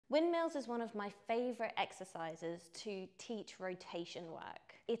Windmills is one of my favorite exercises to teach rotation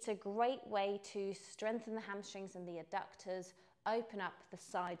work. It's a great way to strengthen the hamstrings and the adductors, open up the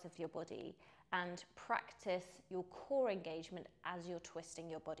sides of your body, and practice your core engagement as you're twisting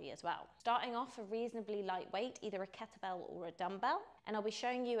your body as well. Starting off a reasonably lightweight, either a kettlebell or a dumbbell, and I'll be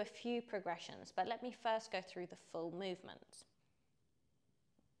showing you a few progressions, but let me first go through the full movement.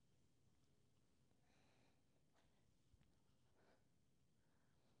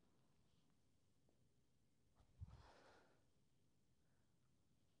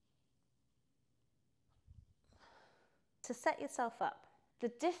 To set yourself up, the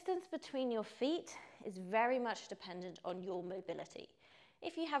distance between your feet is very much dependent on your mobility.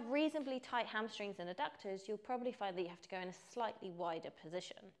 If you have reasonably tight hamstrings and adductors, you'll probably find that you have to go in a slightly wider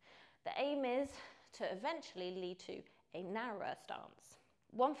position. The aim is to eventually lead to a narrower stance.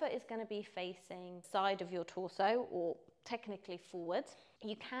 One foot is going to be facing the side of your torso, or technically forwards.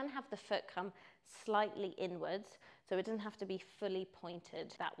 You can have the foot come slightly inwards, so it doesn't have to be fully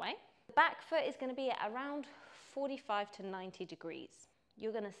pointed that way. The back foot is going to be at around 45 to 90 degrees.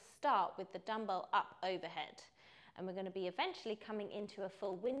 You're going to start with the dumbbell up overhead, and we're going to be eventually coming into a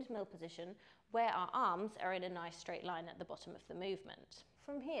full windmill position where our arms are in a nice straight line at the bottom of the movement.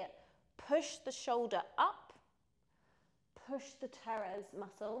 From here, push the shoulder up, push the teres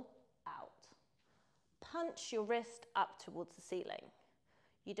muscle out. Punch your wrist up towards the ceiling.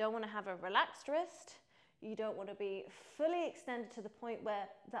 You don't want to have a relaxed wrist. You don't want to be fully extended to the point where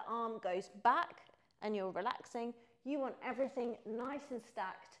the arm goes back and you're relaxing. You want everything nice and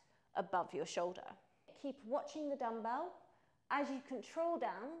stacked above your shoulder. Keep watching the dumbbell. As you control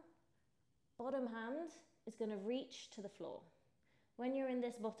down, bottom hand is going to reach to the floor. When you're in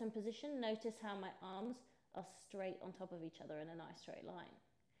this bottom position, notice how my arms are straight on top of each other in a nice straight line.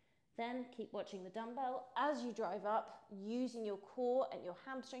 Then keep watching the dumbbell as you drive up, using your core and your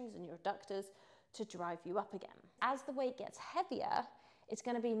hamstrings and your adductors to drive you up again. As the weight gets heavier, it's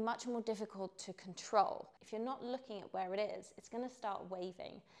going to be much more difficult to control. If you're not looking at where it is, it's going to start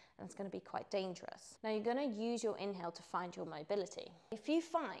waving and it's going to be quite dangerous. Now you're going to use your inhale to find your mobility. If you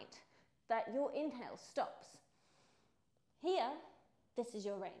find that your inhale stops here, this is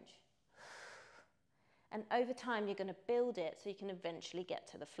your range. And over time, you're going to build it so you can eventually get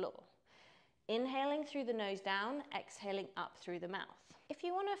to the floor. Inhaling through the nose down, exhaling up through the mouth. If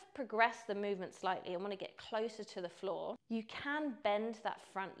you want to progress the movement slightly and want to get closer to the floor, you can bend that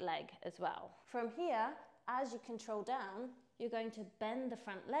front leg as well. From here, as you control down, you're going to bend the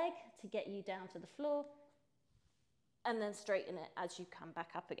front leg to get you down to the floor and then straighten it as you come back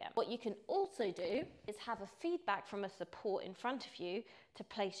up again. What you can also do is have a feedback from a support in front of you to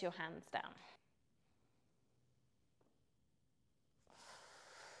place your hands down.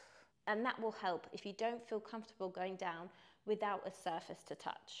 And that will help if you don't feel comfortable going down without a surface to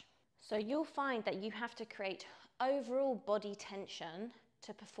touch. So you'll find that you have to create overall body tension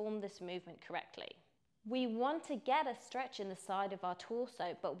to perform this movement correctly. We want to get a stretch in the side of our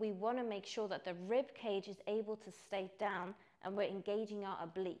torso, but we want to make sure that the rib cage is able to stay down and we're engaging our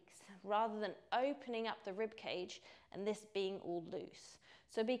obliques rather than opening up the rib cage and this being all loose.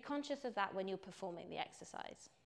 So be conscious of that when you're performing the exercise.